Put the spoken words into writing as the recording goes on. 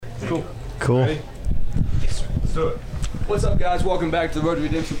Cool. Ready? Yes, let's do it. What's up, guys? Welcome back to the Road to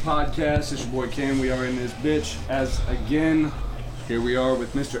Redemption podcast. It's your boy Cam. We are in this bitch again. Here we are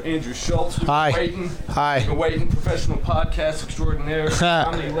with Mr. Andrew Schulz. We've Hi. Been waiting. Hi. We've been waiting. Professional podcast extraordinaire.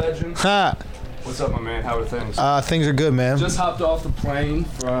 Comedy legend. What's up, my man? How are things? Things are good, man. Just hopped off the plane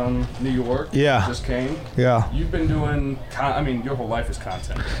from New York. Yeah. Just came. Yeah. You've been doing, your whole life is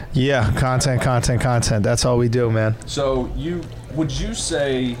content. Yeah, content. That's all we do, man. So would you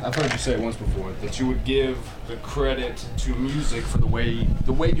say, I've heard you say it once before, that you would give the credit to music for the way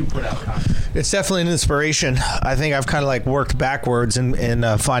you put out content? It's definitely an inspiration. I think I've kind of like worked backwards in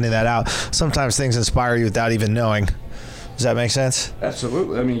finding that out. Sometimes things inspire you without even knowing. Does that make sense?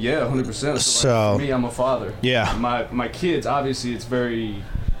 Absolutely. I mean, yeah, 100%. So for me, I'm a father. Yeah. My kids, obviously, it's very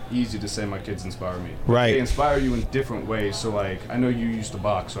easy to say my kids inspire me. Right. They inspire you in different ways. So, like, I know you used to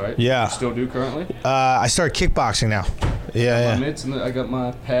box, right? Yeah. You still do currently? I started kickboxing now. Yeah. My mitts and I got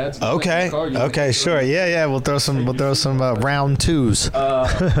my pads. Okay. Okay. Sure. Yeah. We'll throw some round twos.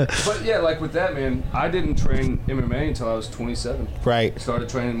 But yeah, like with that, man, I didn't train MMA until I was 27. Right. Started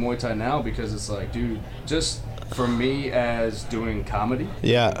training Muay Thai now because it's like, dude, just for me as doing comedy,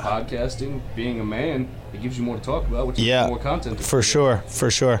 podcasting, being a man, it gives you more to talk about, which is more content. For sure.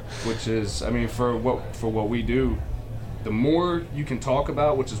 Which is, I mean, for what we do, the more you can talk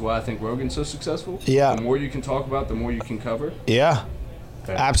about, which is why I think Rogan's so successful. Yeah. The more you can talk about, the more you can cover. Yeah.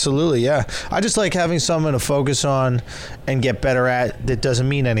 Absolutely, yeah. I just like having someone to focus on and get better at that doesn't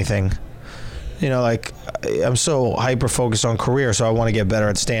mean anything. You know, like, I'm so hyper-focused on career, so I want to get better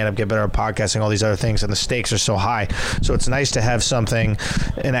at stand-up, get better at podcasting, all these other things, and the stakes are so high. So it's nice to have something,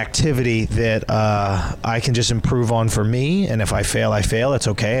 an activity that I can just improve on for me, and if I fail, I fail. It's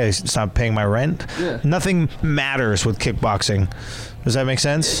okay. It's not paying my rent. Yeah. Nothing matters with kickboxing. Does that make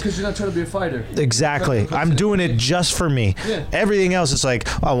sense? Because you're not trying to be a fighter. Exactly. I'm doing it just for me. Yeah. Everything else is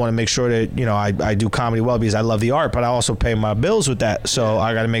like, I want to make sure that, you know, I do comedy well because I love the art, but I also pay my bills with that. So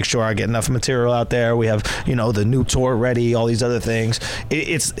I got to make sure I get enough material out there. We have, you know, the new tour ready, all these other things.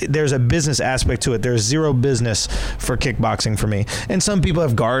 There's a business aspect to it. There's zero business for kickboxing for me. And some people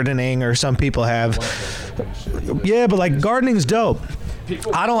have gardening, or some people have, but like gardening's dope.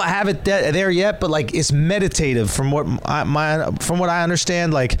 I don't have it there yet, but like it's meditative from what I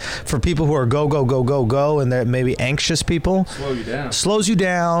understand. Like for people who are go, and they're maybe anxious people, slows you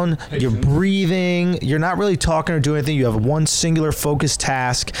down. Patience. You're breathing. You're not really talking or doing anything. You have one singular focused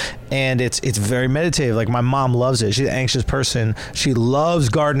task, and it's very meditative. Like my mom loves it. She's an anxious person. She loves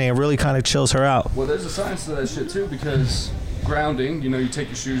gardening. It really kind of chills her out. Well, there's a science to that shit too, because grounding, you know, you take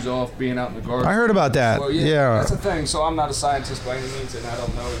your shoes off, being out in the garden. I heard about that. Well, yeah. That's the thing. So I'm not a scientist by any means, and I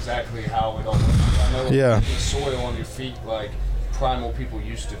don't know exactly how it all works. I know putting soil on your feet like primal people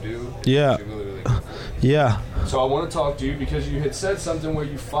used to do. Yeah. Really, really good for Yeah. So I want to talk to you because you had said something where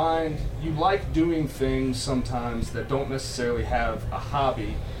you find you like doing things sometimes that don't necessarily have a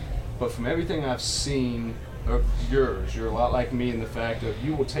hobby, but from everything I've seen of yours, you're a lot like me in the fact that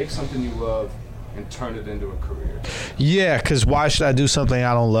you will take something you love and turn it into a career. Yeah, because why should I do something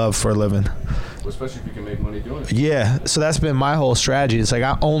I don't love for a living? Well, especially if you can make money doing it. Yeah, so that's been my whole strategy. It's like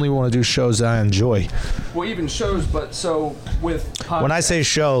I only want to do shows that I enjoy. Well, even shows, but so with podcasts. When I say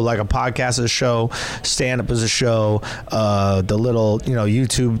show, like a podcast is a show, stand-up is a show, the little, you know,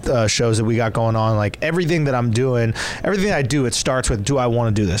 YouTube shows that we got going on, like everything that I'm doing, everything I do, it starts with, do I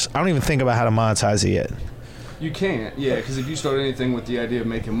want to do this? I don't even think about how to monetize it yet. You can't, yeah, because if you start anything with the idea of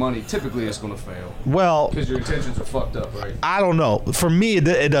making money, typically it's going to fail. Well, because your intentions are fucked up, right? I don't know. For me,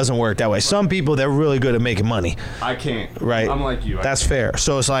 it doesn't work that way. Right. Some people, they're really good at making money. I can't. Right. I'm like you. That's fair.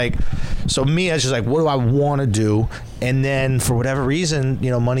 So it's like, so me, it's just like, what do I want to do? And then for whatever reason, you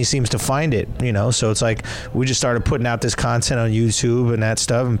know, money seems to find it, you know? So it's like, we just started putting out this content on YouTube and that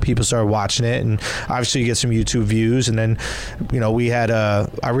stuff, and people started watching it. And obviously you get some YouTube views. And then, you know, we had,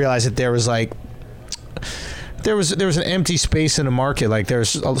 I realized that there was like, there was an empty space in the market. Like there's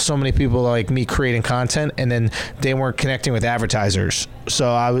so many people like me creating content, and then they weren't connecting with advertisers. So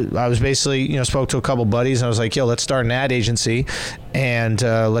I was basically, you know, spoke to a couple buddies, and I was like, yo, let's start an ad agency, and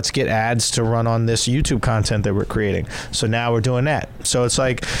let's get ads to run on this YouTube content that we're creating. So now we're doing that. So it's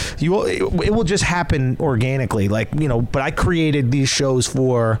like, it will just happen organically. Like, you know, but I created these shows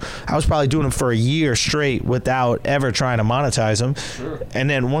I was probably doing them for a year straight without ever trying to monetize them. Sure. And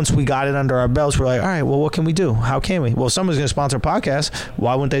then once we got it under our belts, we're like, all right, well, what can we do? How can we? Well, if someone's going to sponsor a podcast,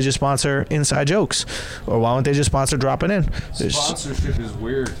 why wouldn't they just sponsor Inside Jokes? Or why wouldn't they just sponsor Dropping In? Sponsorship is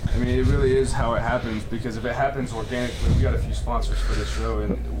weird. I mean, it really is how it happens, because if it happens organically, we got a few sponsors for this show,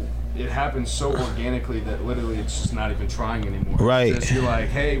 and it happens so organically that literally it's just not even trying anymore. Right. It's just, you're like,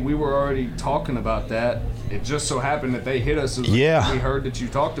 hey, we were already talking about that. It just so happened that they hit us. Like, yeah. We heard that you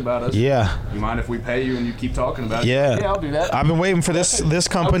talked about us. Yeah. You mind if we pay you and you keep talking about it? Yeah. Yeah, I'll do that. I've been waiting for this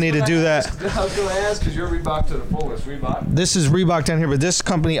company to do that. I was going to ask because you're Reebok to the fullest. Reebok? This is Reebok down here, but this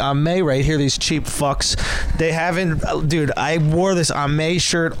company, Ame, right here, these cheap fucks, they haven't, dude, I wore this Ame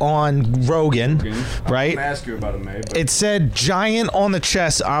shirt on Rogan, right? I'm going to ask you about Ame. It said giant on the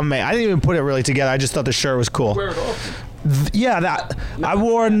chest, Ame. I didn't even put it really together. I just thought the shirt was cool. Wear it off. Yeah, that I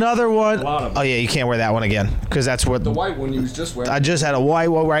wore another one. A lot of them. Oh yeah, you can't wear that one again because that's what the white one you was just wearing. I just had a white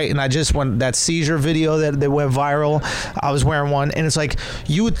one, right, and I just went that seizure video that went viral. I was wearing one, and it's like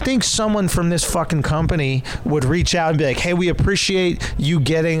you would think someone from this fucking company would reach out and be like, "Hey, we appreciate you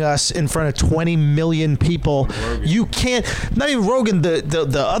getting us in front of 20 million people." Rogan. You can't. Not even Rogan.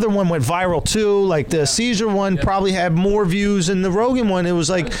 The other one went viral too. Like the seizure one probably had more views than the Rogan one. It was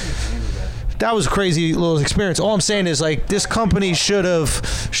like. That was a crazy little experience. All I'm saying is like this company should have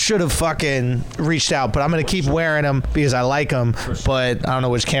fucking reached out, but I'm gonna keep wearing them because I like them. But I don't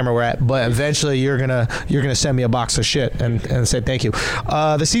know which camera we're at. But eventually you're gonna send me a box of shit and say thank you.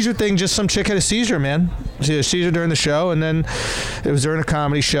 The seizure thing, just some chick had a seizure, man. She had a seizure during the show, and then it was during a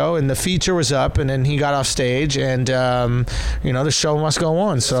comedy show, and the feature was up, and then he got off stage, and the show must go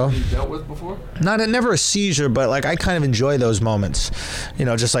on. So you dealt with before? Never a seizure, but like I kind of enjoy those moments.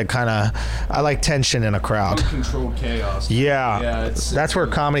 Just like kind of. I like tension in a crowd. Uncontrolled chaos. Yeah, that's where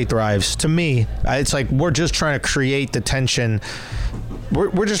comedy thrives. To me, it's like we're just trying to create the tension.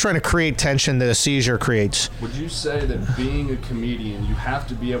 We're just trying to create tension that a seizure creates. Would you say that being a comedian, you have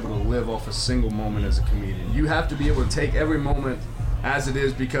to be able to live off a single moment as a comedian? You have to be able to take every moment as it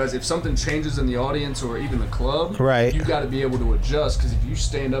is, because if something changes in the audience or even the club, right, you got to be able to adjust, because if you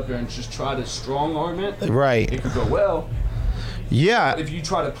stand up there and just try to strong arm it, right, it could go well. Yeah. If you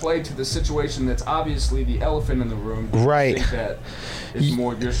try to play to the situation that's obviously the elephant in the room, right, I think that is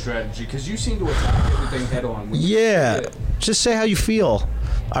more your strategy, because you seem to attack everything head on. Yeah. Just say how you feel.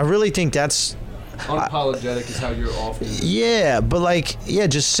 I really think that's unapologetic is how you're often. Yeah, but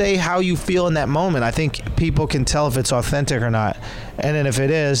just say how you feel in that moment. I think people can tell if it's authentic or not. And then if it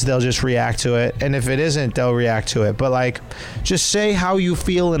is, they'll just react to it. And if it isn't, they'll react to it. But just say how you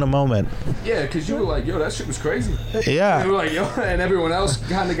feel in a moment. Yeah, because you were like, yo, that shit was crazy. Yeah. And you were like, yo, and everyone else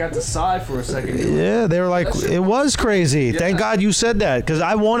kind of got to sigh for a second. Yeah, they were like, it was crazy. Yeah. Thank God you said that, because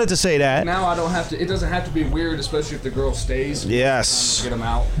I wanted to say that. Now I don't have to. It doesn't have to be weird, especially if the girl stays. Yes. Get them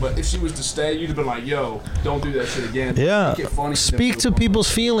out. But if she was to stay, you'd have been like, yo, don't do that shit again. Yeah. Make it funny. Speak to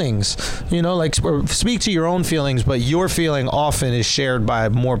people's feelings. Speak to your own feelings, but your feeling often is shared by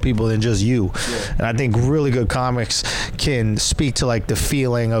more people than just you. Yeah. And I think really good comics can speak to the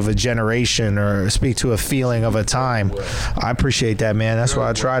feeling of a generation or speak to a feeling of a time. I appreciate that, man. That's what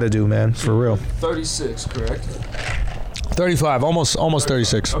I try to do, man. For real. 36, correct? 35, almost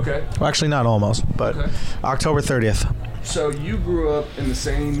 36. Okay. Well, actually, not almost, but okay. October 30th. So you grew up in the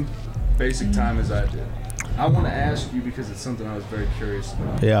same basic time as I did. I want to ask you, because it's something I was very curious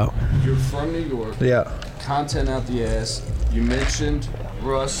about. Yeah. You're from New York. Yeah. Content out the ass. You mentioned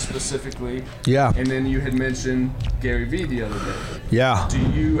Russ specifically. Yeah. And then you had mentioned Gary Vee the other day. Yeah. Do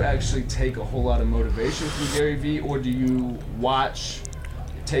you actually take a whole lot of motivation from Gary Vee, or do you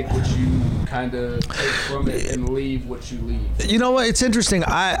take what you kind of take from it and leave what you leave? You know what? It's interesting.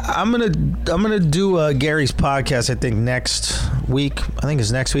 I'm gonna do Gary's podcast. I think next week. I think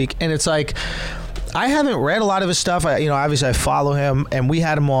it's next week, and it's like. I haven't read a lot of his stuff. Obviously I follow him, and we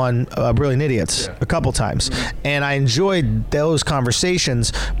had him on Brilliant Idiots a couple times, and I enjoyed those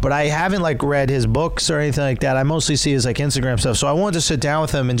conversations. But I haven't read his books or anything like that. I mostly see his Instagram stuff. So I wanted to sit down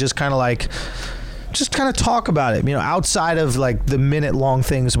with him and just kind of talk about it, outside of the minute-long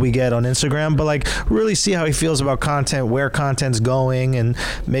things we get on Instagram, but really see how he feels about content, where content's going, and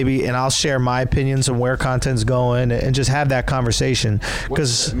I'll share my opinions on where content's going, and just have that conversation. What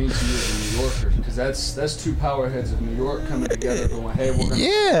does that mean to you as a New Yorker? Because that's two power heads of New York coming together, going, "Hey, we're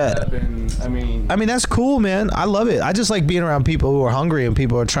gonna step in." I mean, that's cool, man. I love it. I just like being around people who are hungry and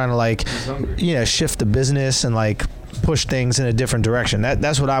people who are trying to shift the business and push things in a different direction.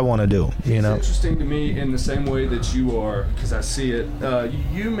 That's what I want to do. It's interesting to me in the same way that you are, because I see it.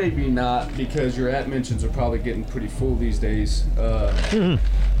 You maybe not, because your at mentions are probably getting pretty full these days.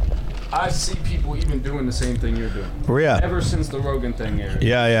 I see people even doing the same thing you're doing. Yeah. Ever since the Rogan thing aired.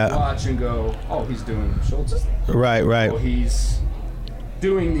 Yeah. Watch and go, oh, he's doing Schulz's thing. Right. Oh, he's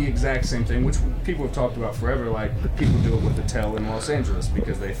doing the exact same thing, which people have talked about forever. People do it with the Tell in Los Angeles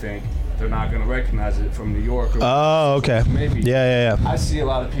because they think they're not going to recognize it from New York. Oh, okay. Maybe. Yeah. I see a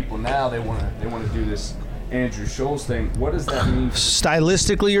lot of people now. They want to do this Andrew Schulz thing. What does that mean?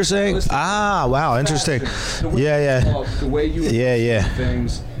 Stylistically, you're saying? Ah, wow, interesting. Yeah. The way you Yeah.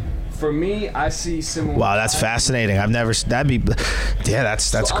 things. For me, I see similar. Wow, that's fascinating. That's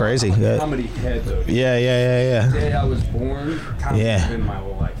crazy. I'm a comedy head, though. Yeah. The day I was born, comedy has been my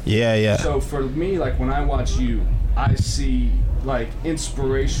whole life. Yeah. So for me, like when I watch you, I see like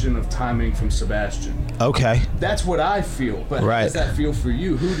inspiration of timing from Sebastian. Okay. That's what I feel. But how does that feel for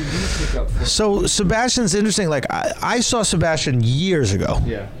you? Who do you pick up for? So Sebastian's interesting. Like I saw Sebastian years ago.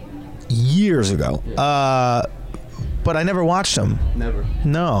 Yeah. Years ago. Yeah. But I never watched him. Never.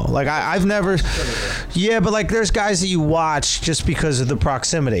 No. Like, I've never... Yeah, but, like, there's guys that you watch just because of the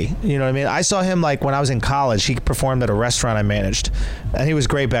proximity. You know what I mean? I saw him, like, when I was in college. He performed at a restaurant I managed. And he was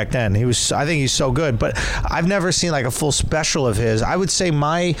great back then. I think he's so good. But I've never seen, like, a full special of his. I would say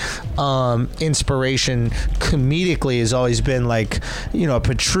my inspiration comedically has always been, like, you know,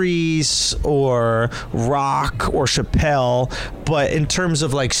 Patrice or Rock or Chappelle. But in terms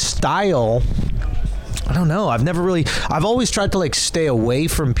of, like, style... I don't know. I've always tried to like stay away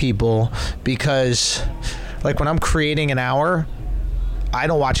from people because like when I'm creating an hour, I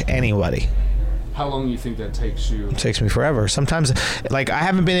don't watch anybody. How long do you think that takes you? It takes me forever. Sometimes like I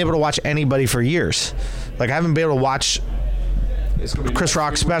haven't been able to watch anybody for years. Like I haven't been able to watch Chris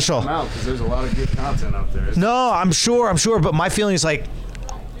Rock special. Because there's a lot of good content out there. No, I'm sure. But my feeling is like,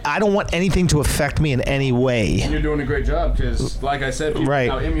 I don't want anything to affect me in any way. And you're doing a great job because, like I said, people are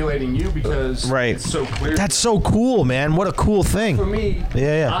now emulating you because it's so clear. That's so cool, man. What a cool thing. For me,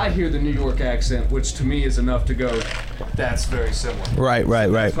 I hear the New York accent, which to me is enough to go, that's very similar. Right.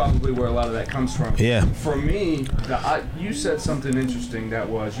 That's probably where a lot of that comes from. Yeah. For me, you said something interesting that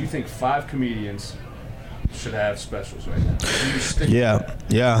was, you think 5 comedians should have specials right now. You stick with that.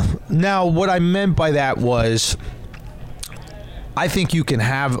 Yeah. Now, what I meant by that was... I think you can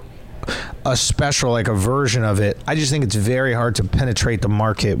have a special, like a version of it. I just think it's very hard to penetrate the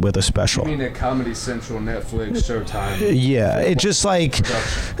market with a special. You mean at Comedy Central, Netflix, Showtime? Yeah, it's just like,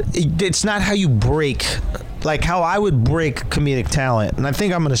 it's not how you break, like how I would break comedic talent. And I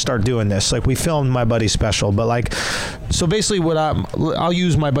think I'm going to start doing this. Like we filmed my buddy's special, but like, so basically I'll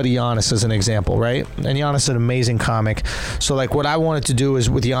use my buddy Giannis as an example, right? And Giannis is an amazing comic. So like what I wanted to do is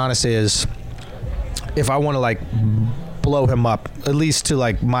with Giannis is, if I want to like blow him up, at least to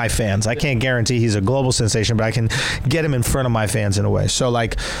like my fans. I can't guarantee he's a global sensation, but I can get him in front of my fans in a way. So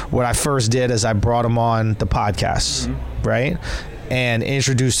like what I first did is I brought him on the podcast, right? And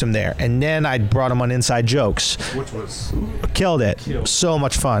introduced him there. And then I brought him on Inside Jokes. Which was... Killed it. So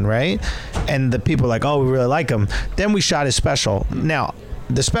much fun, right? And the people were like, oh, we really like him. Then we shot his special. Now,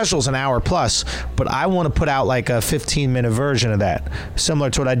 the special's an hour plus, but I want to put out like a 15-minute version of that, similar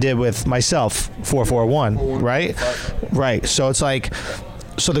to what I did with myself, 441, right? Right. So it's like,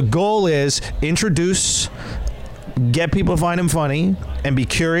 so the goal is introduce, get people to find him funny, and be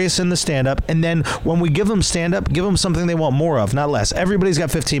curious in the stand-up. And then when we give them stand-up, give them something they want more of, not less. Everybody's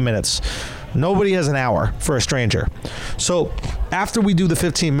got 15 minutes. Nobody has an hour for a stranger. So after we do the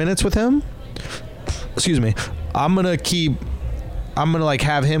 15 minutes with him, I'm gonna like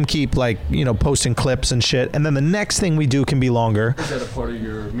have him keep like, you know, posting clips and shit, and then the next thing we do can be longer. Is that a part of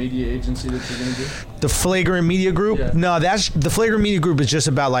your media agency that you're gonna do? The Flagrant Media Group? Yeah. No, the Flagrant Media Group is just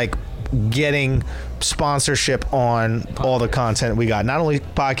about like getting sponsorship on all the content we got. Not only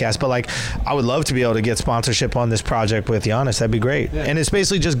podcasts, but like I would love to be able to get sponsorship on this project with Giannis. That'd be great. Yeah. And it's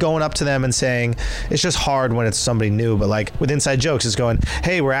basically just going up to them and saying, it's just hard when it's somebody new, but like with Inside Jokes, it's going,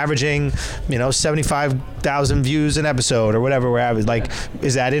 hey, we're averaging, you know, 75,000 views an episode or whatever we're averaging. Like,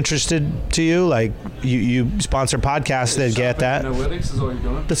 is that interested to you? Like you sponsor podcasts that get that. Analytics is all you're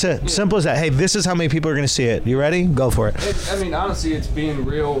doing. That's it. Yeah. Simple as that. Hey, this is how many people are going to see it. You ready? Go for it. I mean, honestly, it's being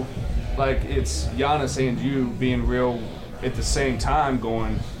real. Like, it's Giannis and you being real at the same time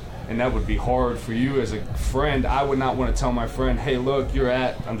going, and that would be hard for you as a friend. I would not want to tell my friend, hey, look, you're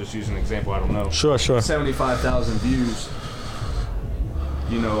at, I'm just using an example, I don't know. Sure. 75,000 views.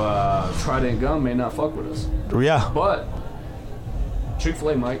 You know, Trident Gum may not fuck with us. Yeah. But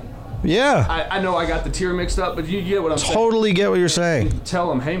Chick-fil-A might. Yeah. I know I got the tier mixed up, but you get what I'm saying. Totally get what you're saying. Tell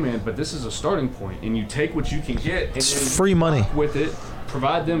them, hey, man, but this is a starting point, and you take what you can get. And it's free money. With it.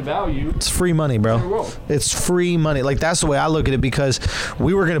 Provide them value. It's free money, bro. It's free money. Like, that's the way I look at it, because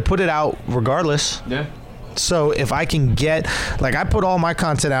we were going to put it out regardless. Yeah. So if I can get, like, I put all my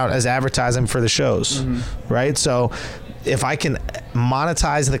content out as advertising for the shows, right? So if I can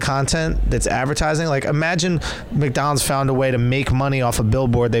monetize the content that's advertising, like, imagine McDonald's found a way to make money off a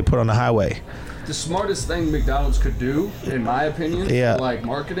billboard they put on the highway. the smartest thing McDonald's could do, in my opinion, like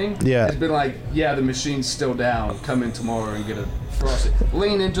marketing, has been like, yeah, the machine's still down. Come in tomorrow and get a Frosty.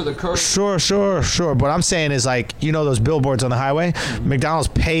 Lean into the curve. Sure. But what I'm saying is, like, you know those billboards on the highway? Mm-hmm. McDonald's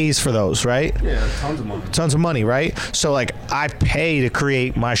pays for those, right? Yeah, tons of money. Tons of money, right? So, like, I pay to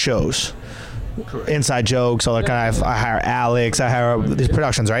create my shows. Correct. Inside jokes, all that kind of. I hire Alex. I hire these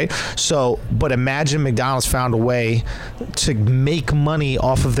productions, right? So, but imagine McDonald's found a way to make money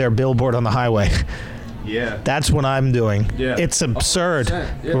off of their billboard on the highway. Yeah. That's what I'm doing. Yeah. It's absurd,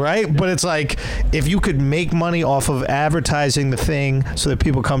 right? But it's like, if you could make money off of advertising the thing so that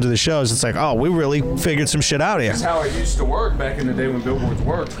people come to the shows, it's like, oh, we really figured some shit out here. That's how it used to work back in the day when billboards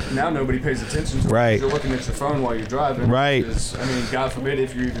worked. Now nobody pays attention to it. Right. You're looking at your phone while you're driving. Right. Because, I mean, God forbid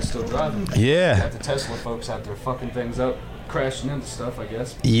if you're even still driving. Yeah. You got the Tesla folks out there fucking things up, crashing into stuff, I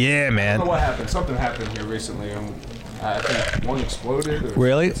guess. Yeah, man. I don't know what happened. Something happened here recently. I think one exploded. Or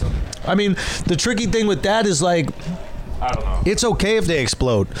really? Something. I mean, the tricky thing with that is, like, I don't know. It's okay if they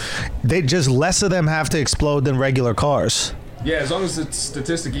explode. They just less of them have to explode than regular cars. Yeah, as long as the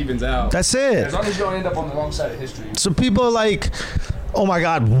statistic evens out. That's it. As long as you don't end up on the wrong side of history. So people are like, oh my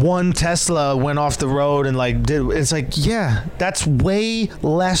God, one Tesla went off the road and like did. It's like, yeah, that's way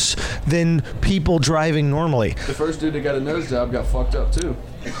less than people driving normally. The first dude that got a nose job got fucked up too.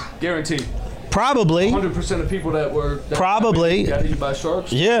 Guaranteed. Probably. 100% of people that probably got eaten by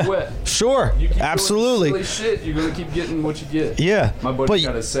sharks. Yeah. Wet. Sure. You keep absolutely. Doing silly shit, you're gonna keep getting what you get. Yeah. My buddy's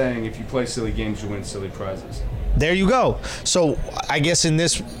got a saying: if you play silly games, you win silly prizes. There you go. So I guess in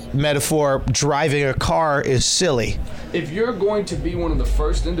this metaphor, driving a car is silly. If you're going to be one of the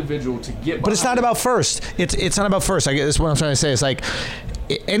first individual to get, but it's not about first. It's not about first. I guess that's what I'm trying to say. It's like,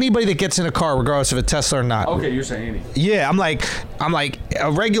 anybody that gets in a car, regardless of a Tesla or not. Okay, you're saying any. Yeah, I'm like a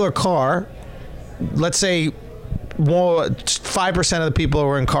regular car. Let's say 5% of the people who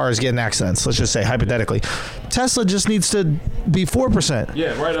are in cars get in accidents. Let's just say, hypothetically. Tesla just needs to be 4%.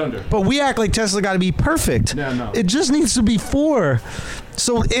 Yeah, right under. But we act like Tesla got to be perfect. No. It just needs to be 4.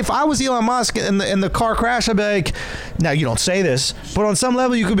 So if I was Elon Musk and the car crash, I'd be like, now you don't say this, but on some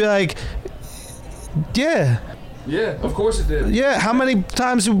level you could be like, yeah. Yeah, of course it did. Yeah, how many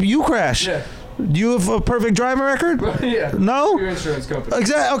times have you crashed? Yeah. Do you have a perfect driving record? Yeah. No? Your insurance company.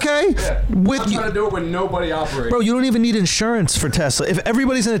 Exactly. Okay. Yeah. I'm trying to do it when nobody operates. Bro, you don't even need insurance for Tesla. If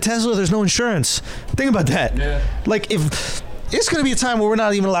everybody's in a Tesla, there's no insurance. Think about that. Yeah. Like, if it's going to be a time where we're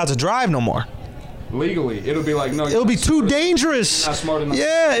not even allowed to drive no more. Legally, it'll be like, no. It'll be too dangerous. You're not smart enough.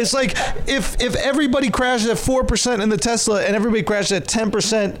 Yeah, it's like if everybody crashes at 4% in the Tesla and everybody crashes at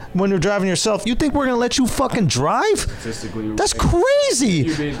 10% when you're driving yourself, you think we're gonna let you fucking drive? Statistically, that's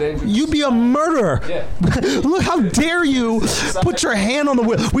crazy. You'd be a murderer. Yeah. Look, how dare you put your hand on the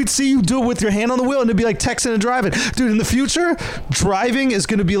wheel? We'd see you do it with your hand on the wheel, and it'd be like texting and driving, dude. In the future, driving is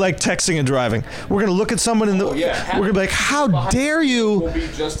gonna be like texting and driving. We're gonna look at someone in the. We're gonna be like, how dare you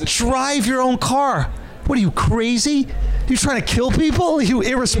drive your own car? What are you, crazy? You trying to kill people? You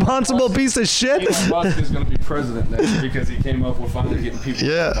irresponsible piece of shit? Elon Musk is going to be president next because he came up with finally getting people.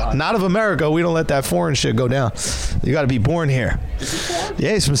 Yeah, not of America. We don't let that foreign shit go down. You got to be born here. Is he foreign?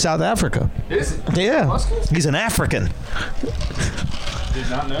 Yeah, he's from South Africa. Is he? Yeah, he's an African. Did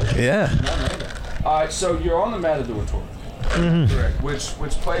not know that. Yeah. Did not know that. All right, so you're on the Matador tour. Mm-hmm. Correct.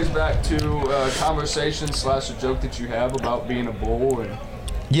 Which plays back to a conversation / a joke that you have about being a bull and.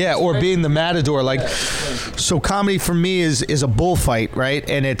 Yeah, or being the matador. Like, so comedy for me is a bullfight, right?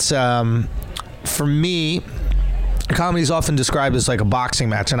 And it's for me, comedy is often described as like a boxing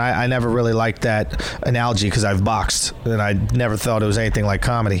match, and I never really liked that analogy because I've boxed and I never thought it was anything like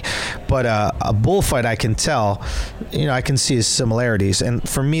comedy. But a bullfight, I can tell, I can see his similarities. And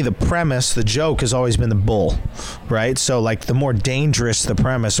for me, the premise, the joke, has always been the bull, right? So like the more dangerous the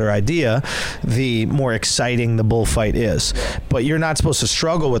premise or idea, the more exciting the bullfight is. But you're not supposed to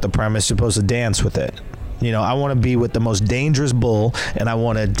struggle with the premise; you're supposed to dance with it. I want to be with the most dangerous bull, and I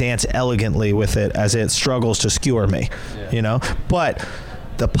want to dance elegantly with it as it struggles to skewer me, But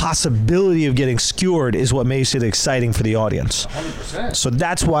the possibility of getting skewered is what makes it exciting for the audience. 100%. So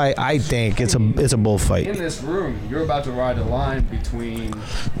that's why I think it's a bullfight. In this room, you're about to ride a line between,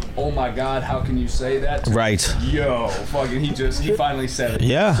 oh my God, how can you say that? Right. Yo, fucking, he finally said it.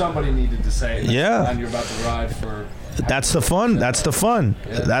 Yeah. Somebody needed to say it. Yeah. And you're about to ride for... That's the fun. That's the fun.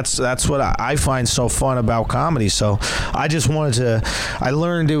 Yeah. That's what I find so fun about comedy. So I just wanted to. I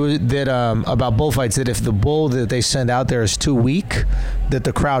learned that about bullfights, that if the bull that they send out there is too weak, that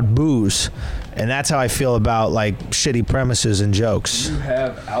the crowd boos, and that's how I feel about like shitty premises and jokes. You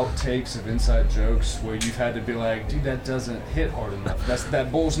have outtakes of inside jokes where you've had to be like, dude, that doesn't hit hard enough. That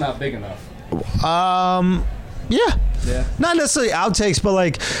bull's not big enough. Yeah. Yeah. Not necessarily outtakes, but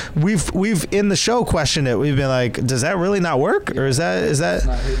like we've in the show questioned it. We've been like, does that really not work, or is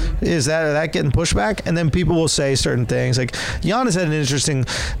that getting pushback? And then people will say certain things. Like Giannis had an interesting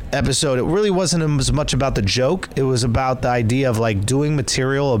episode. It really wasn't as much about the joke. It was about the idea of like doing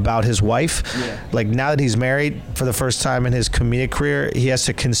material about his wife. Yeah. Like now that he's married for the first time in his comedic career, he has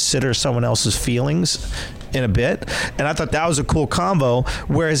to consider someone else's feelings in a bit, and I thought that was a cool combo,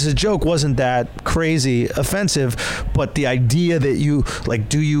 whereas the joke wasn't that crazy offensive, but the idea that you like,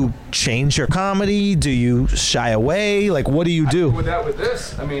 do you change your comedy, do you shy away, like what do you do? With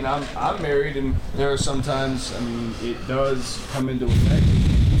this, I mean, I'm married, and there are sometimes, I mean, it does come into effect.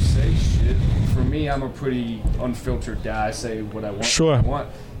 You say shit. For me, I'm a pretty unfiltered guy. I say what I want. Sure. What I want.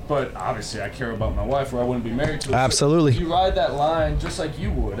 But obviously, I care about my wife, or I wouldn't be married to her. Absolutely. So you ride that line just like you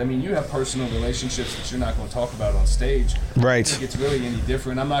would. I mean, you have personal relationships that you're not going to talk about on stage. Right. I don't think it's really any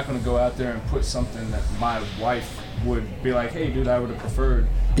different. I'm not going to go out there and put something that my wife would be like, hey, dude, I would have preferred.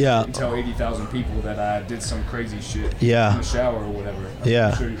 Yeah. And tell 80,000 people that I did some crazy shit Yeah. in the shower or whatever.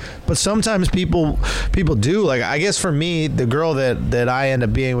 Yeah. Sure. But sometimes people do. Like, I guess for me, the girl that I end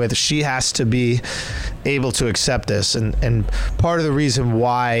up being with, she has to be able to accept this. And part of the reason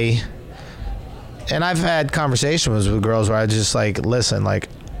why, and I've had conversations with girls where I just like, listen, like,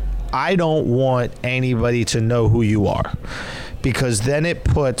 I don't want anybody to know who you are, because then it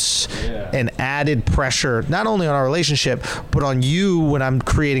puts an added pressure not only on our relationship but on you when I'm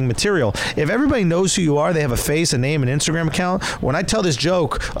creating material. If everybody knows who you are, they have a face, a name, an Instagram account, when I tell this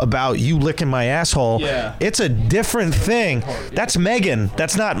joke about you licking my asshole, it's a different thing. That's Megan.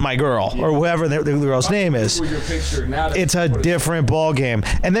 That's not my girl or whoever the girl's name is. It's a different ball game,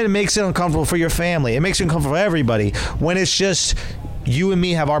 and then it makes it uncomfortable for your family. It makes it uncomfortable for everybody when it's just you and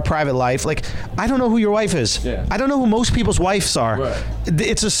me have our private life. Like, I don't know who your wife is. Yeah. I don't know who most people's wives are. Right.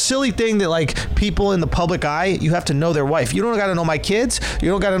 It's a silly thing that, like, people in the public eye, you have to know their wife. You don't got to know my kids. You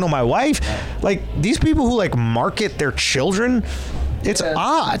don't got to know my wife. Like, these people who, like, market their children, it's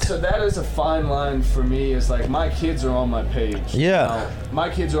odd. So that is a fine line for me. Is like, my kids are on my page. Yeah. Now, my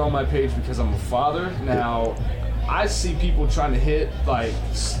kids are on my page because I'm a father. Now, I see people trying to hit, like,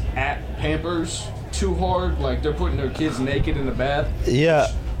 at Pampers too hard, like they're putting their kids naked in the bath. Yeah.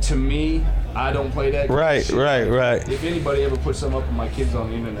 To me, I don't play that. Right. If anybody ever puts something up with my kids on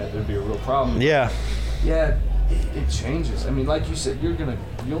the internet, there'd be a real problem. Yeah. Yeah, it changes. I mean, like you said, you'll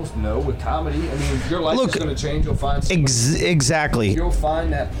know with comedy. I mean, your life is going to change. You'll find exactly. You'll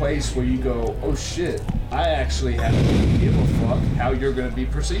find that place where you go, oh shit, I actually have to give a fuck how you're going to be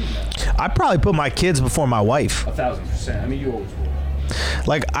perceived now. I probably put my kids before my wife. 1,000%. I mean, you always will.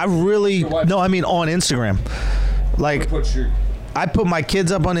 Like, I really, no, I mean on Instagram. Like, I put my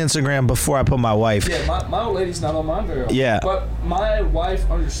kids up on Instagram before I put my wife. Yeah, my old lady's not on mine very often. Yeah. But my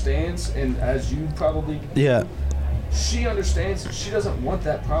wife understands, and as you probably do, she understands that she doesn't want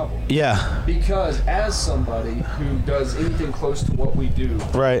that problem. Yeah. Because as somebody who does anything close to what we do,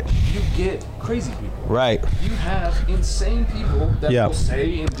 right, you get crazy people. Right. You have insane people that will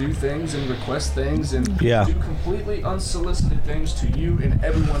say and do things and request things and do completely unsolicited things to you and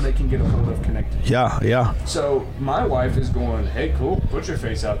everyone they can get a hold of connected. Yeah. So my wife is going, hey, cool, put your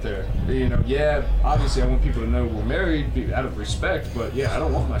face out there. You know, obviously I want people to know we're married out of respect, but I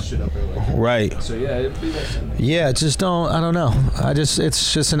don't want my shit up there like that. Right. So it'd be that same. Yeah, just don't, I don't know.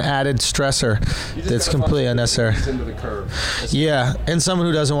 It's just an added stressor that's completely unnecessary. Into the curve. And someone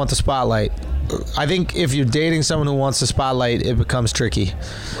who doesn't want the spotlight. I think if you're dating someone who wants the spotlight, it becomes tricky.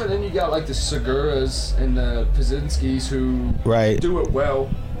 Well, then you got like the Seguras and the Pazinskis who do it well.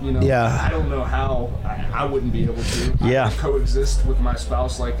 You know, I don't know how I wouldn't be able to. I could coexist with my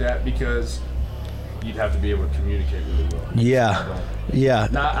spouse like that because you'd have to be able to communicate really well.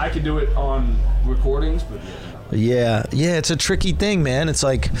 Now, I could do it on recordings, but it's a tricky thing, man. It's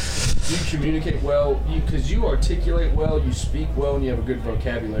like, you communicate well because you articulate well, you speak well, and you have a good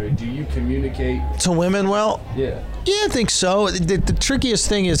vocabulary. Do you communicate to women well? Yeah, I think so. The trickiest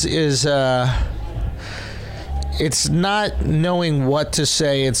thing is it's not knowing what to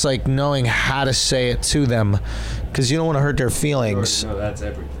say. It's like knowing how to say it to them, because you don't want to hurt their feelings. No, that's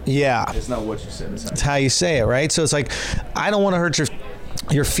everything. Yeah, it's not what you said. It's how you say it, right? So it's like, I don't want to hurt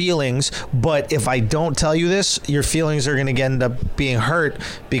your feelings, but if I don't tell you this, your feelings are going to end up being hurt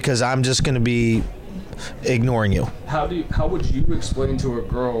because I'm just going to be ignoring you. How would you explain to a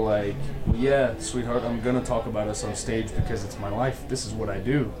girl, like, well, sweetheart, I'm going to talk about us on stage because it's my life. This is what I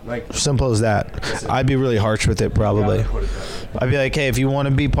do. Like, simple as that. I'd be really harsh with it, probably. I'd be like, hey, if you want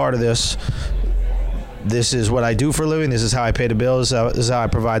to be part of this, this is what I do for a living. This is how I pay the bills. This is how I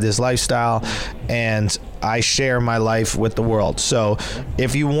provide this lifestyle, and I share my life with the world. So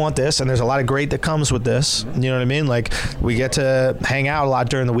if you want this, and there's a lot of great that comes with this, you know what I mean? Like, we get to hang out a lot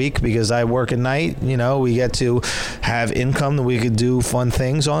during the week because I work at night. You know, we get to have income that we could do fun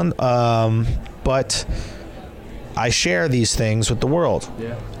things on. But I share these things with the world.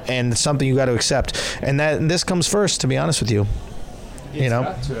 Yeah. And it's something you got to accept. And this comes first, to be honest with you. It's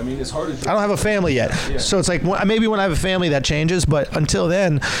got to. I mean, it's hard to. I don't have a family yet, so it's like maybe when I have a family that changes. But until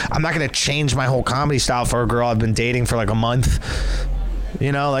then, I'm not going to change my whole comedy style for a girl I've been dating for like a month.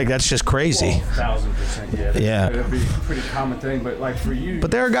 You know, like, that's just crazy. 1,000%, yeah. That'd be a pretty common thing, but like for you.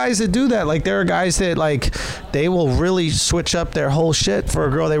 But there are guys that do that. Like, there are guys that, like, they will really switch up their whole shit for a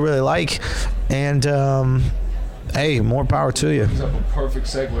girl they really like, and hey, more power to you. Brings up a perfect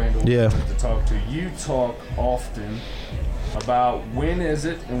segue into what we wanted to talk to. You talk often about when is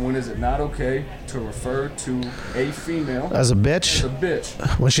it and when is it not okay to refer to a female as a bitch? As a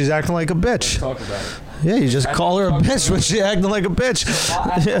bitch. When she's acting like a bitch. Let's talk about it. Yeah, you just call her a bitch when she's acting like a bitch.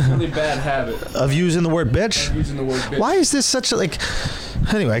 I have a really bad habit. Of using the word bitch? Of using the word bitch. Why is this such a, like...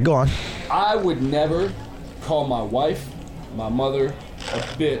 Anyway, go on. I would never call my wife, my mother, a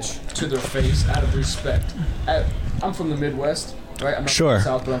bitch to their face out of respect. I'm from the Midwest. Right? I'm not from the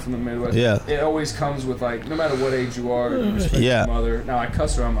South, but I'm from the Midwest. Yeah. It always comes with, like, no matter what age you are, you respect your mother. Now, I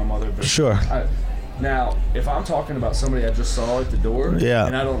cuss around my mother, but now, if I'm talking about somebody I just saw at the door,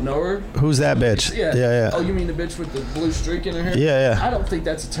 and I don't know her, who's that bitch? Yeah. Oh, you mean the bitch with the blue streak in her hair? Yeah. I don't think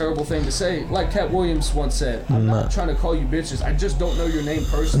that's a terrible thing to say. Like Cat Williams once said, I'm not trying to call you bitches. I just don't know your name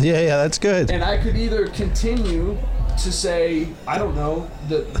personally. Yeah, that's good. And I could either continue to say, I don't know,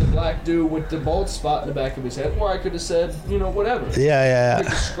 the black dude with the bald spot in the back of his head, or I could have said, you know, whatever. Yeah. You're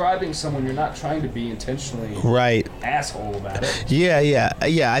describing someone, you're not trying to be intentionally asshole about it. Yeah.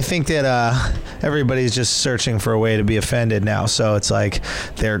 I think that everybody's just searching for a way to be offended now, so it's like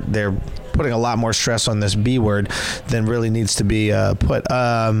they're putting a lot more stress on this B word than really needs to be put.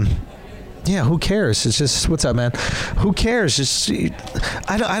 Yeah, who cares? It's just, what's up, man? Who cares? Just,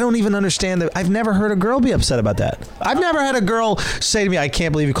 I don't even understand that. I've never heard a girl be upset about that. I've never had a girl say to me, I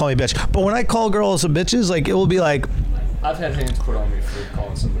can't believe you call me a bitch. But when I call girls bitches, like, it will be like... I've had hands put on me for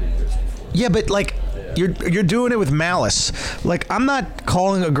calling somebody a bitch before. Yeah, but like... You're doing it with malice. Like, I'm not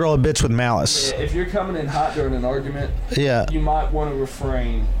calling a girl a bitch with malice. Yeah, if you're coming in hot during an argument, you might want to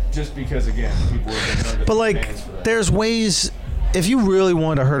refrain, just because, again, people have been... But, like, there's ways... If you really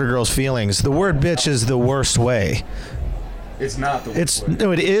want to hurt a girl's feelings, the word bitch is the worst way. It's not the worst way.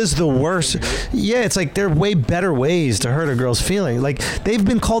 No, it is the worst. Yeah, it's like there are way better ways to hurt a girl's feelings. Like, they've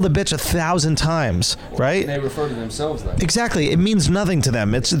been called a bitch 1,000 times, right? And they refer to themselves that way. Exactly. It means nothing to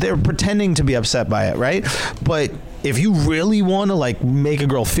them. They're pretending to be upset by it, right? But if you really want to, like, make a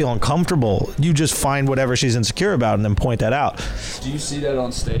girl feel uncomfortable, you just find whatever she's insecure about and then point that out. Do you see that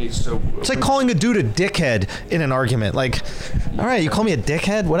on stage? It's like calling a dude a dickhead in an argument. Like, all right, you call me a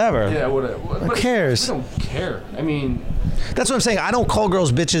dickhead? Whatever. Yeah, whatever. Who cares? I don't care. I mean... That's what I'm saying. I don't call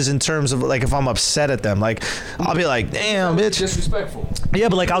girls bitches in terms of, like, if I'm upset at them. Like, I'll be like, damn, bitch. Disrespectful. Yeah,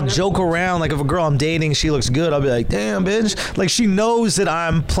 but, like, I'll joke around. Like, if a girl I'm dating, she looks good, I'll be like, damn, bitch. Like, she knows that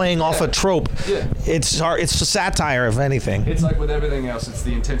I'm playing off a trope. Yeah. It's a satire, if anything. It's like with everything else. It's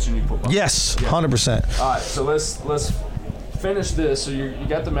the intention you put behind it. Yes, 100%. All right, so let's finish this. So you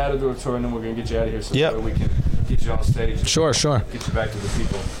got the Matador tour, and then we're going to get you out of here so we can get you on stage. And sure. Get you back to the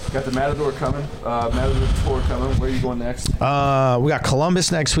people. Got the Matador coming. Matador tour coming. Where are you going next? We got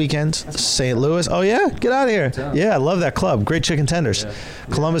Columbus next weekend. St. Louis. Oh, yeah? Get out of here. Yeah, I love that club. Great chicken tenders. Yeah.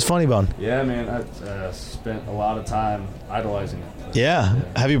 Columbus Funny Bone. Yeah, man. I spent a lot of time idolizing it. Yeah.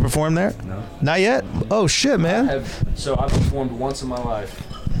 Have you performed there? No. Not yet? Oh, shit, man. I performed once in my life,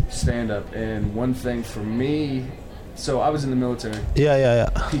 stand-up, and one thing for me... So I was in the military. Yeah.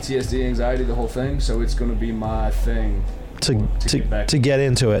 PTSD, anxiety, the whole thing. So it's going to be my thing to get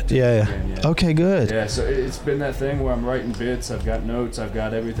into it. Yeah. Again, yeah. Okay, good. Yeah. So it's been that thing where I'm writing bits. I've got notes. I've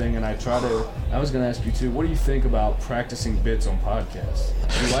got everything, and I was going to ask you too. What do you think about practicing bits on podcasts?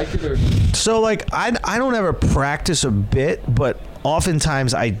 Do you like it or? So like I don't ever practice a bit, but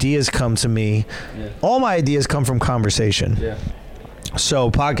oftentimes ideas come to me. Yeah. All my ideas come from conversation. Yeah.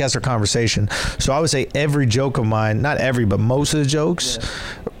 So podcasts are conversation. So I would say every joke of mine, not every, but most of the jokes,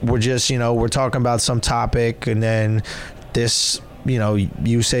 were just, we're talking about some topic, and then this,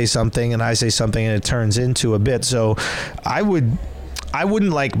 you say something and I say something and it turns into a bit. So I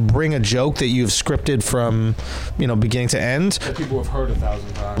wouldn't like bring a joke that you've scripted from, beginning to end. That people have heard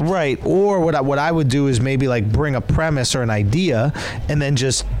 1,000 times. Right. Or what I would do is maybe like bring a premise or an idea and then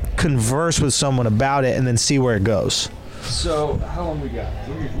just converse with someone about it and then see where it goes. So, how long we got?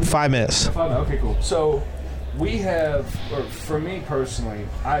 5 minutes. 5 minutes. Okay, cool. So, we have, or for me personally,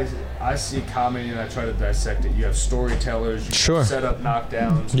 I see comedy and I try to dissect it. You have storytellers, you have set up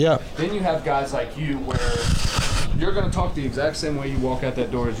knockdowns. Yeah. Then you have guys like you where you're going to talk the exact same way you walk out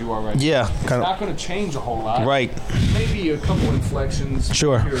that door as you are right now. Yeah. It's not going to change a whole lot. Right. Maybe a couple inflections.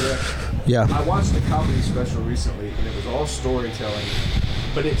 Sure. Here or there. Yeah. I watched a comedy special recently, and it was all storytelling,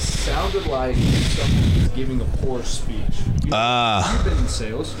 but it sounded like someone was giving a poor speech. You've been in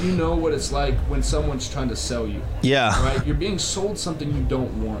sales. You know what it's like when someone's trying to sell you. Yeah. Right? You're being sold something you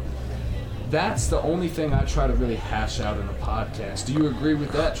don't want. That's the only thing I try to really hash out in a podcast. Do you agree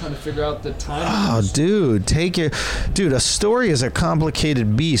with that? Trying to figure out the timing? Oh, dude, a story is a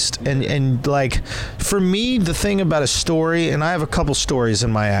complicated beast. And like, for me, the thing about a story, and I have a couple stories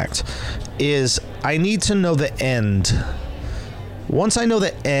in my act, is I need to know the end. Once I know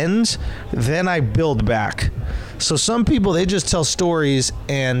the end, then I build back. So some people, they just tell stories,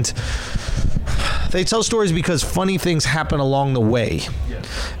 and they tell stories because funny things happen along the way. Yeah.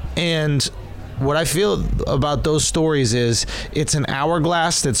 And what I feel about those stories is it's an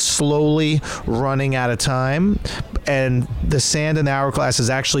hourglass that's slowly running out of time, and the sand in the hourglass is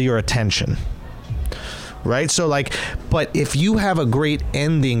actually your attention. Right? So like, but if you have a great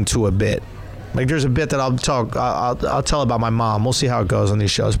ending to a bit, like there's a bit that I'll tell about my mom. We'll see how it goes on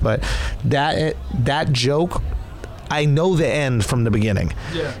these shows, but that joke, I know the end from the beginning.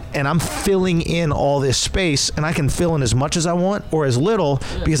 Yeah. And I'm filling in all this space, and I can fill in as much as I want or as little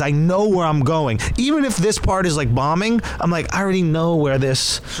because I know where I'm going. Even if this part is like bombing, I'm like, I already know where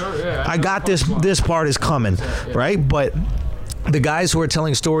this, I got this part is coming, right? But the guys who are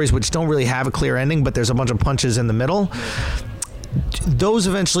telling stories which don't really have a clear ending, but there's a bunch of punches in the middle, those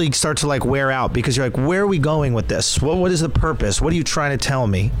eventually start to like wear out because you're like, where are we going with this? What is the purpose? What are you trying to tell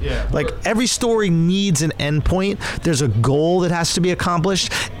me? Yeah. Like every story needs an end point. There's a goal that has to be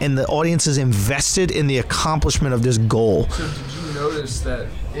accomplished, and the audience is invested in the accomplishment of this goal. So did you notice that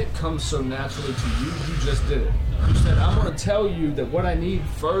it comes so naturally to you? You just did it. You said, I'm going to tell you that what I need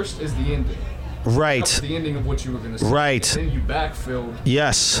first is the ending. Right. The ending of what you were going to say. Right. And then you backfilled.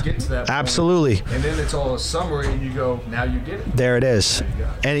 Yes. To get to that point. Absolutely. And then it's all a summary, and you go, now you get it. There it is.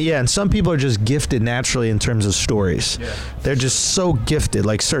 And some people are just gifted naturally in terms of stories. Yeah. They're just so gifted,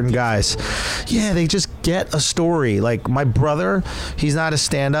 like certain guys. Yeah, they just get a story. Like my brother, he's not a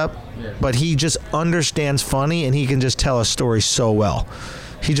stand-up, but he just understands funny, and he can just tell a story so well.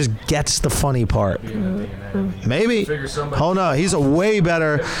 He just gets the funny part. Maybe. Oh no, he's a way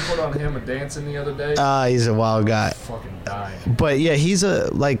better. Put on him a dancing the other day. He's a wild guy. Fucking dying. But yeah,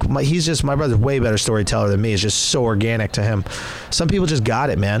 my brother's way better storyteller than me. It's just so organic to him. Some people just got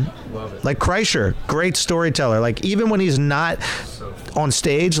it, man. Love it. Like Kreischer, great storyteller. Like even when he's not on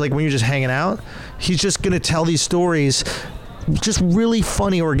stage, like when you're just hanging out, he's just gonna tell these stories, just really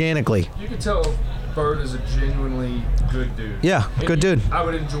funny organically. You can tell Bird is a genuinely good dude. Yeah, good dude. I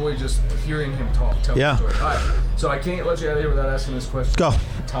would enjoy just hearing him tell the story. All right, so I can't let you out of here without asking this question. Go.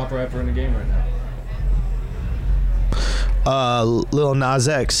 Top rapper in the game right now? Lil Nas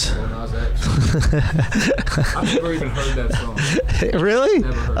X. Lil Nas X. I've never even heard that song. Really?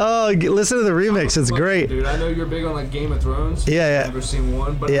 Never heard. Oh, listen to the remix. It's great. Dude, I know you're big on like Game of Thrones. Yeah. I've never seen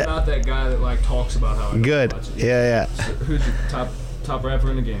one, but I'm not that guy that like talks about how I good. Watch it. Yeah. So who's your top rapper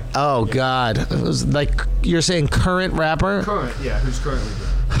in the game? Oh God, it was like you're saying current rapper. Current, yeah. Who's currently doing?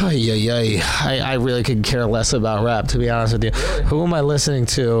 I really could care less about rap, to be honest with you. Really? Who am I listening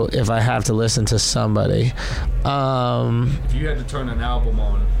to if I have to listen to somebody? If you had to turn an album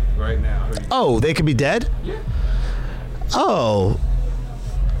on right now, They Could Be Dead? Yeah. Oh,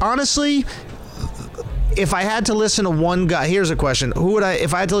 honestly, if I had to listen to one guy, here's a question: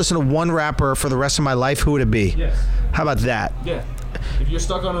 if I had to listen to one rapper for the rest of my life, who would it be? Yes. How about that? Yeah. If you're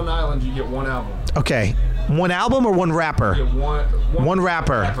stuck on an island, you get one album. Okay. One album or one rapper? You get one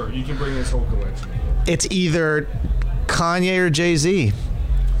rapper. You can bring his whole collection. It's either Kanye or Jay-Z.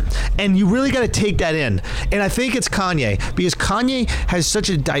 And you really got to take that in. And I think it's Kanye, because Kanye has such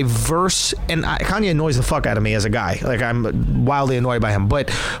a diverse, and Kanye annoys the fuck out of me as a guy. Like, I'm wildly annoyed by him.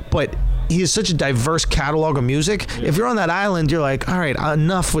 But he has such a diverse catalog of music. Yeah. If you're on that island, you're like, all right,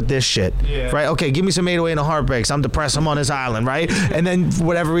 enough with this shit. Yeah. Right? Okay, give me some 808 and a Heartbreaks. I'm depressed. I'm on this island, right? And then for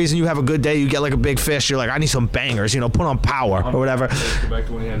whatever reason, you have a good day. You get like a big fish. You're like, I need some bangers. Put on Power or whatever. Go back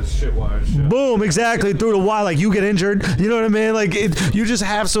to when he had his shit wired shit. Boom, exactly. Through the wire, like you get injured. You know what I mean? Like you just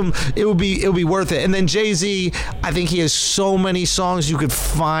have some. It would be worth it. And then Jay-Z, I think he has so many songs you could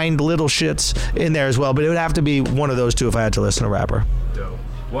find little shits in there as well. But it would have to be one of those two if I had to listen to a rapper. Dope.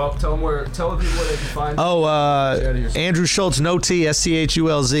 Well, tell the people where they can find. Andrew Schulz, no T,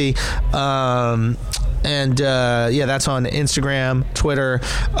 SCHULZ. And yeah, that's on Instagram, Twitter.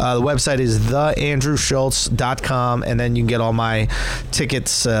 The website is theandrewschultz.com, and then you can get all my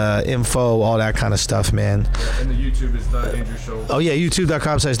tickets, info, all that kind of stuff, man. Yeah, and the YouTube is the Andrew Schultz. Oh yeah,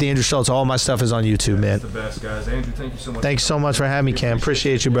 youtube.com/the Andrew Schultz. All my stuff is on YouTube, man. That's the best, guys. Andrew, thank you so much. Thanks so much for having me, Cam.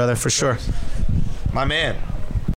 Appreciate you, brother, for sure. My man.